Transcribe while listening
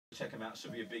Check them out.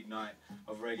 Should be a big night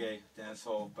of reggae,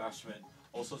 dancehall, bashment,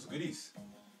 all sorts of goodies.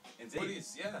 Indeed.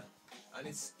 Goodies, yeah. And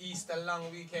it's Easter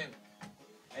long weekend.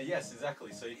 And yes,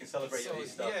 exactly. So you can celebrate your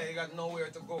Easter. Yeah, you got nowhere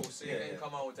to go, so you can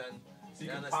come out and so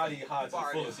you can party hard to the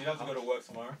fullest. You don't have to go to work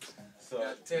tomorrow.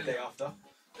 So the day after.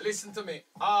 Listen to me,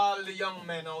 all the young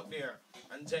men out there,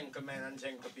 and gentlemen and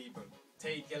gentle people,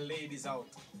 take your ladies out.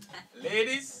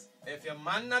 Ladies, if your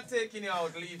man not taking you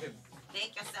out, leave him.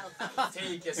 Take yourself out.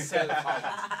 Take yourself out.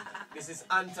 This is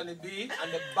Anthony B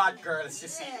and the bad girl,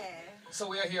 Cecile. Yeah. So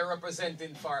we are here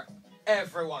representing for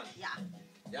everyone. Yeah.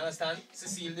 You understand?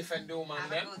 Cecile defend the woman Have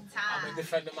then. a good time. I'm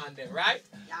defend the man then, right?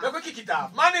 Yeah. Let me kick it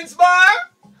off. Manning's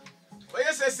bar! What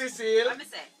you say, Cecile? Let me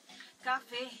say.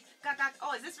 Coffee.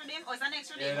 Oh, is this redeem? Oh, is that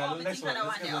next redeem? Yeah, oh, the next one.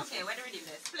 Okay, where the redeem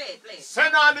is? Play it, play it.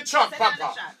 Send on the truck, Send on Papa.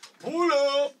 the truck. Pull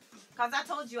up. Because I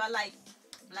told you I like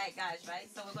black guys, right?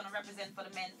 So we're going to represent for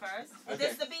the men first. Is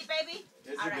this the beat, baby?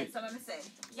 Alright, so let me say.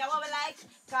 Yeah, what we like?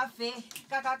 Coffee.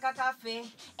 Coffee.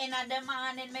 In the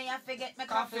morning, may I forget my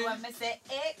coffee. When me say,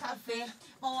 hey, coffee. I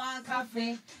want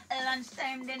coffee.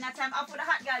 Lunchtime, dinner time. I put a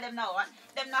hot girl, them now.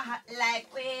 Them not hot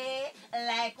like we.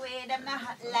 Them not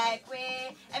hot like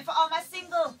we. And for all my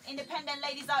single, independent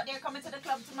ladies out there coming to the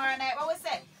club tomorrow night, what we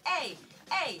say? Hey.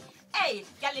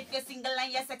 Girl, if you're single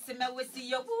and you're sexy, me we see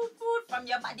you woot woot from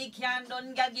your body can't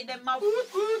done. Girl, give them a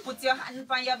woot woot. Put your hand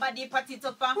on your body, pat it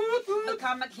up and woot woot.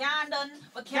 Because me can't done.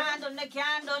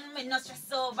 Me no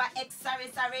stress over X,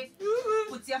 sorry.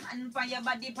 Put your hand on your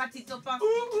body, pat it up and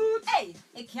woot woot. Hey,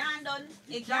 it can't done.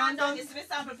 This is a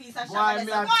sample piece of Why,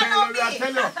 me I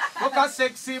tell you. Look a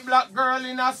sexy black girl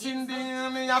in a Cindy.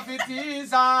 Me have to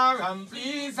tease her and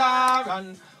please her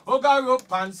and hug her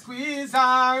up and squeeze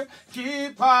her,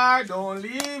 keep her, don't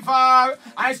leave her.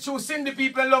 I choosing the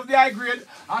people love the high grade.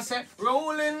 I say,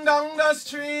 rolling down the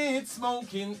street,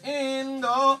 smoking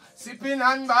indo, sipping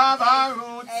on baba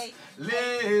roots. Hey.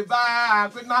 Lay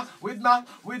back with my,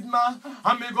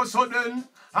 and me go sudden.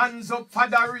 Hands up for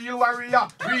the real warriors.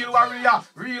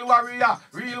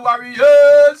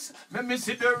 Let me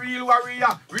see the real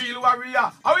warrior.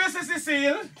 How you say,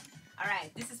 Cecile?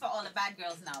 Alright, this is for all the bad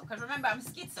girls now. Because remember, I'm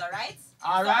schizo, right?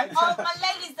 Alright. So all my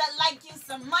ladies that like you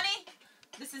some money,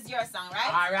 this is your song,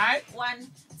 right? Alright. 1,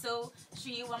 2,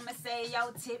 3, when me say,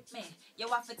 yo, tip me. You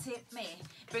have to tip me.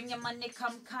 Bring your money,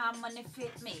 come, money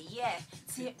fit me. Yeah,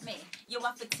 tip me. You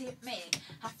have to tip me.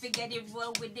 I figure the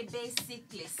roll with the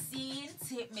basically. Scene,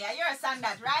 tip me. You're a song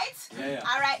that, right? Yeah.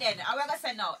 Alright then, I'm going to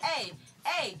say no. Hey,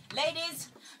 ladies,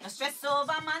 no stress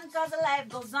over man, cause life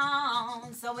goes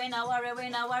on. So we no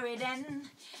worry then.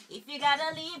 If you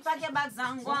gotta leave, pack your bags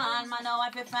and go on. Man, now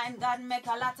if you find God, make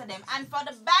a lot of them. And for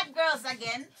the bad girls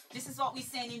again, this is what we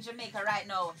saying in Jamaica right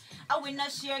now. I will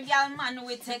not share girl, man,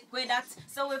 we take with that.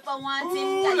 So if I want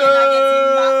him, then I get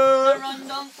him back. No run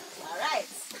down. Alright.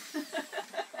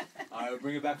 Alright,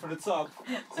 bring it back from the top.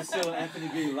 Cecile and Anthony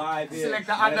B live here.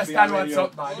 Selector understand what's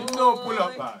up, man. You know, pull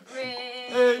up, man.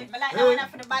 I like that one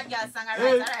for the bad girl song.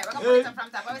 Alright, we're gonna put it up from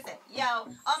top. What we say? Yo,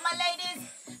 all my ladies,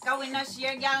 cause we not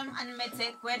share girl and me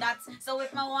take with that. So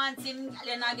if me want him,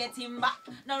 you not get him back.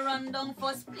 No run down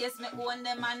first place, me own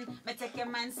the man. Me take a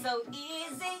man so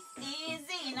easy.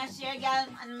 Not share girl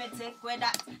and me take with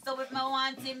that. So if me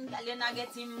want him, you not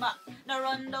get him back. No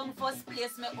run down first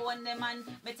place, me own the man.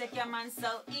 Me take a man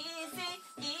so easy.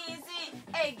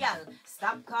 Hey girl,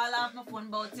 stop call off my phone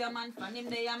about your man. From him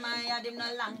they are my head, him no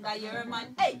longer your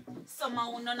man. Hey,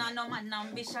 somehow no man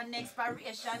ambition,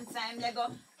 expiration time they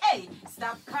go. Hey,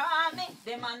 stop call me,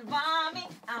 the man want me.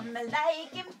 I'm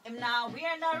like him now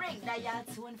wear no ring. That y'all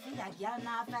tune for that girl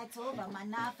now fight over man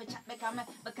now for chat become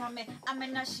me. I'm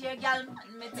in a share girl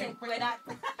man me take with that.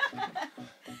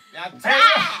 Yeah, tell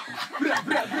you,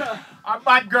 a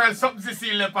bad girl something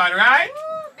Cecile upon, right?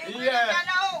 Big Yeah.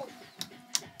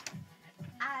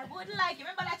 I would like you.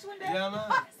 Remember that tune there? Yeah,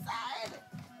 man. Side.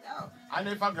 No. And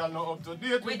if a girl not up to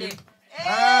date with it,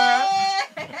 Hey.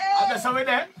 and that's how we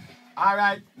there.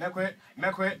 Alright, make we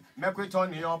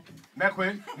turn it up. Make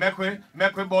we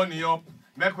burn it up.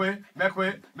 Make we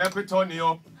turn it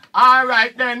up.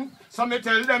 Alright then, so me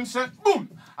tell them say, boom.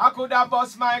 I could have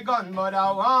bust my gun, but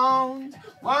I won't.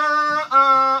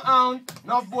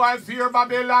 No boy fear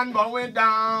Babylon, but we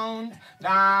down.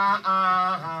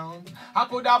 I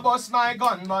could have bust my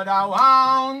gun, but I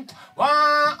won't.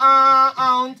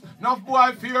 No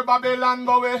boy fear Babylon,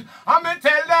 but we. And me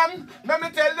tell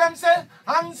them, say,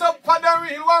 hands up for the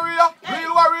real warrior.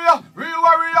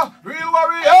 Real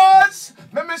warriors. warriors.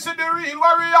 Let me see the real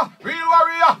warrior, real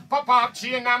warrior. Pop off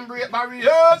chain and break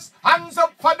barriers. Hands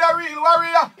up for the real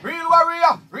warrior, real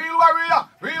warrior, real warrior,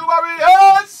 real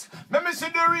warriors. Let me see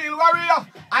the real warrior.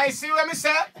 I see what me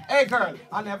say. Hey girl,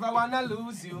 I never wanna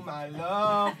lose you, my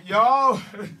love. Yo.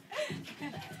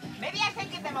 Maybe I can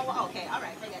give them a... Okay,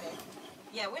 alright, forget it.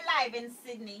 Yeah, we're live in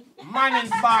Sydney.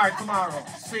 Manning's Bar tomorrow.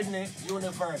 Sydney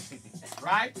University.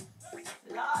 Right?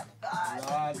 Lord God.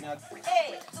 Lord, not...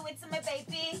 Hey, do it to me,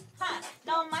 baby. Huh?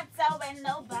 No matter when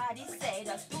nobody say,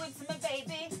 just do it to me,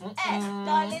 baby. Hey,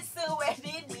 don't listen when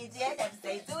the DJ them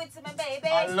say, do it to me, baby.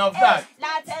 I love that.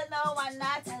 Not tell no one,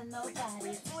 not tell nobody.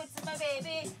 Do it to me,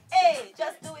 baby. Hey,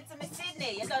 just do it to me,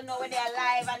 Sydney. You don't know when they're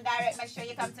live and direct. Make sure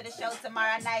you come to the show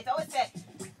tomorrow night. Always say,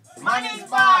 Manning's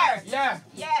Bar. Yeah.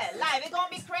 Yeah, live. It's gonna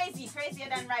be crazy, crazier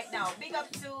than right now. Big up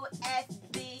to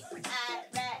FBI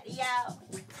Radio.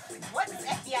 What does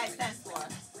FBI stands for?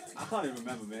 I can't even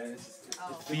remember, man. It's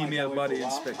Female body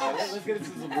inspector. Let's get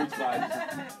into some root side.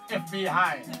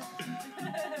 FBI.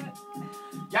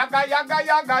 Yaga, yaga,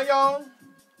 yaga, yo.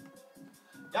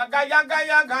 Yaga, yaga,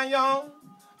 yaga, yo.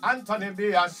 Anthony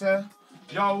B. I say,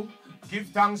 yo, give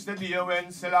thanks the day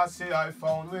when Selassie I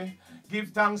found we. Give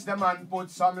thanks the man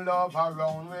put some love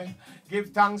around we. Give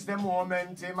thanks the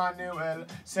moment Emmanuel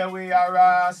say we are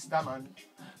Rasta man.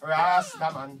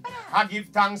 Rasta man. I give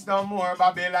thanks no more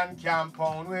Babylon can't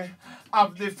pound we.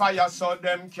 Have the fire so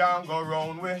them can't go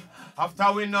round we.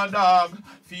 After we no dog,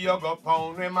 fear go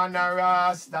pound we man a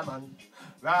Rasta man.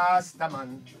 Rasta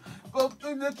man. Go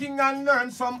to the king and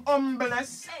learn some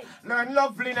humbleness. Learn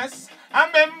loveliness.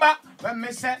 And remember when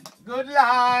me say good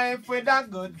life with a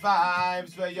good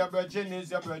vibes. Where your virgin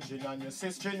is your virgin and your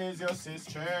sister is your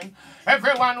sister.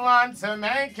 Everyone wants to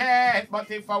make it.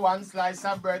 But if I one slice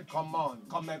of bread, come on,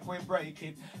 come make we break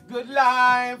it. Good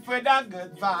life with a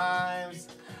good vibes.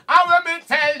 I will me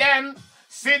tell them,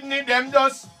 Sydney them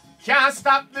just can't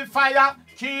stop the fire.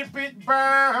 Keep it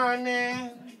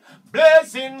burning.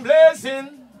 Blazing,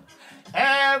 blazing.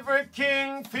 Every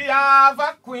king fi have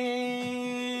a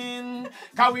queen.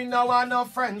 Cause we no want no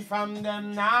friend from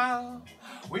them now.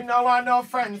 We no want no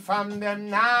friend from them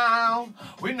now.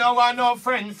 We no want no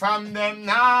friend from them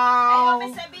now.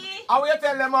 Hey, Mr. B. How you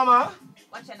tell them, mama?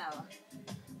 Watch it now.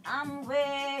 I'm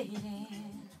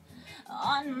waiting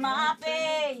on my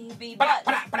baby. But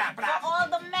for all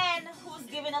the men who's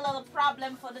giving a little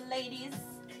problem for the ladies,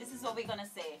 this is what we're gonna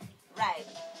say. Right,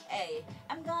 hey,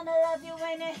 I'm gonna love you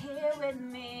when you're here with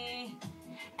me,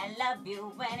 and love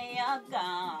you when you're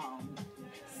gone.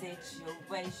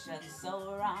 Situation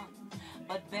so wrong,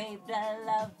 but babe, the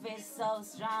love is so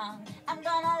strong. I'm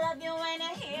gonna love you when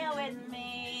you're here with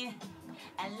me,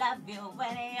 and love you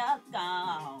when you're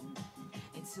gone.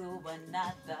 Into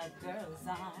another girl's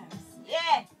arms.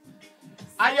 Yeah.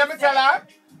 I hear me tell her,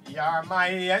 you're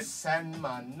my yes and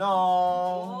my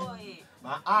no. Boy.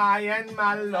 My I and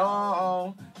my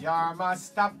low, you're my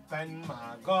stop and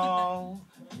my go,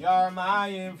 you're my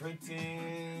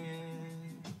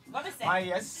everything. My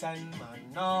yes and my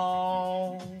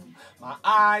no, my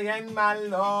I and my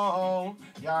low,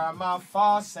 you're my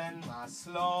fast and my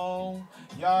slow,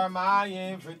 you're my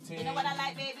everything. You know what I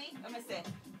like, baby? Let me say.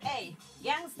 Hey,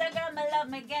 youngster girl, me love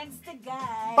me gangster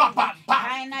guy. Ba, ba, ba.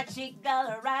 Kinda chick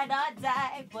girl, ride or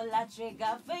die. Pull a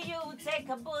trigger for you, take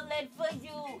a bullet for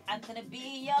you. I'm gonna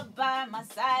be your by my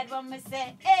side when me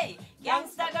say, hey,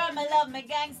 youngster girl, me love me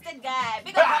gangster guy.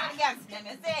 Big up all the gangster, let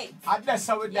me say. And that's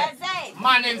how we do. Yes, say.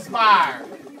 Manning's Bar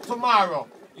tomorrow.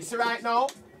 You see right now?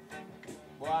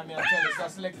 Boy, I'm gonna tell you, so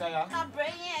select that. My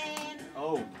brain.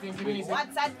 Oh. Think you need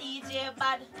What's a DJ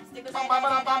bad? Stick with I'm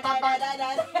gonna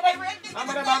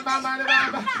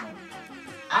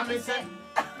say.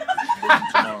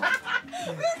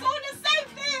 We're doing the same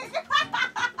thing.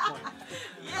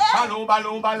 Yeah. Baloo,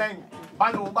 baloo, baleng.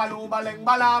 Baloo, baloo, baleng.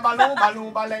 Bala, baloo,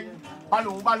 baloo, baleng.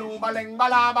 Baloo, baloo, baleng.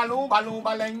 Bala, baloo, baloo,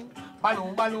 baleng.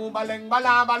 Baloo, baloo, baleng.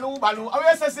 Bala, baloo, baloo. Oh,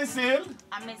 yes, Cecile.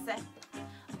 I miss it.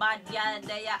 Bad girl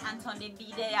there, Anthony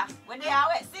B there. When they are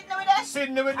where? Sydney with that?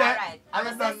 Sydney with that. Alright. I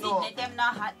don't know. Sydney, them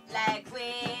not hot like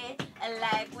we.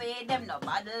 Them not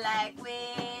bad like we.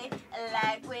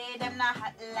 Them not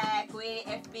hot like we.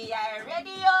 FBI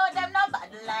radio, them not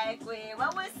bad like we.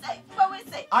 What we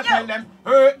say? I tell them,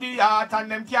 hurt the heart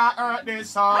and them can't hurt the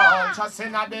soul. Trust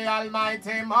in the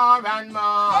Almighty more and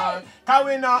more. Cause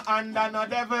we not under no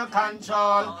devil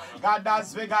control. God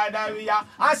that's we guide that we are.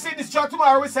 I see this show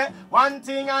tomorrow, we say, one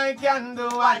thing I can do,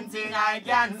 one thing I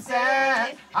can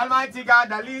say. Almighty God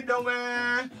that lead the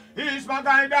way. He's my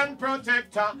guide and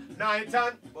protector. Night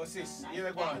and... What's this? Here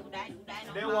we go.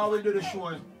 They want we do the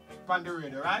show on the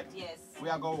radio, right? Yes. We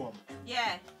are go home.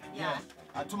 Yeah.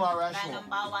 Tomorrow I By show.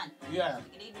 number 1. Yeah.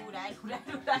 They do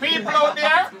that. People out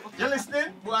there, you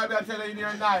listening? Boy, I better tell you,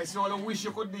 you're nice. You only wish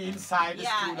you could be inside the Yeah,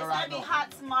 it's studio gonna right be now.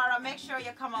 hot tomorrow. Make sure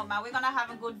you come out, man. We're gonna have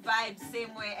a good vibe,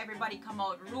 same way everybody come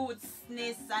out.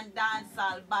 Rootsness and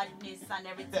dancehall, badness and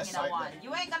everything That's in a right one. there.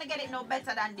 You ain't gonna get it no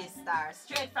better than this, star.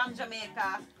 Straight from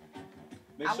Jamaica.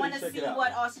 Make I sure want you to check see it out.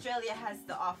 what Australia has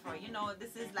to offer. You know,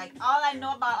 this is like all I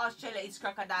know about Australia is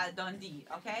Crocodile Dundee.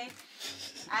 Okay,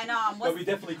 and But what's we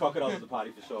definitely crocodiles at the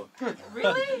party for sure.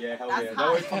 really? Yeah, hell That's yeah. They hot.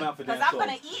 always come out for Because dance I'm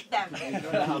gonna eat them. You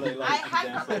know how they like I to had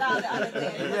dance crocodile the other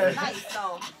day. It was Yeah. nice.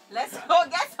 So let's go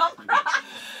get some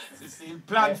crocodiles.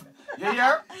 Plan. You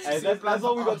hear? Hey, that's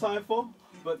all we got time for.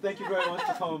 But thank you very much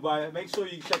for coming by. Make sure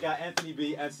you check out Anthony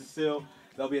B and Cecile.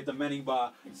 They'll be at the Manning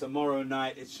Bar tomorrow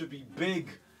night. It should be big,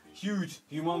 huge,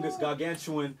 humongous,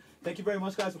 gargantuan. Thank you very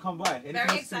much, guys, for coming by. Anything Very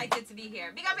else to- excited to be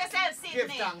here. Big up yourself, Give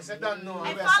Sydney. thanks. I don't know.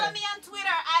 And I follow say. me on Twitter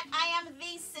at I am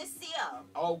the Cecile.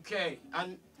 Okay.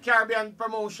 And Caribbean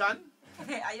promotion.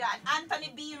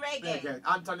 Anthony B Reggae. Okay.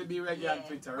 Anthony B. Reggae on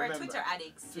Twitter. We're Remember. Twitter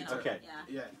addicts. You know. Twitter. Okay.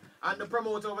 Yeah. Yeah. And the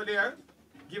promoter over there.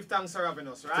 Give thanks for having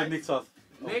us, To right? Nick Toth.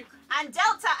 Nick. And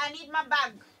Delta, I need my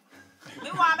bag. Me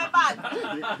want my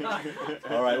bag.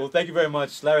 All right, well, thank you very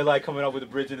much. Larry Light coming up with a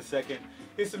bridge in a second.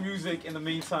 Here's some music in the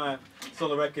meantime.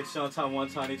 Solo Records, Sean Time, One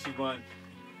Time, 821.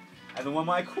 And the one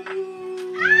mic.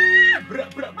 Ah!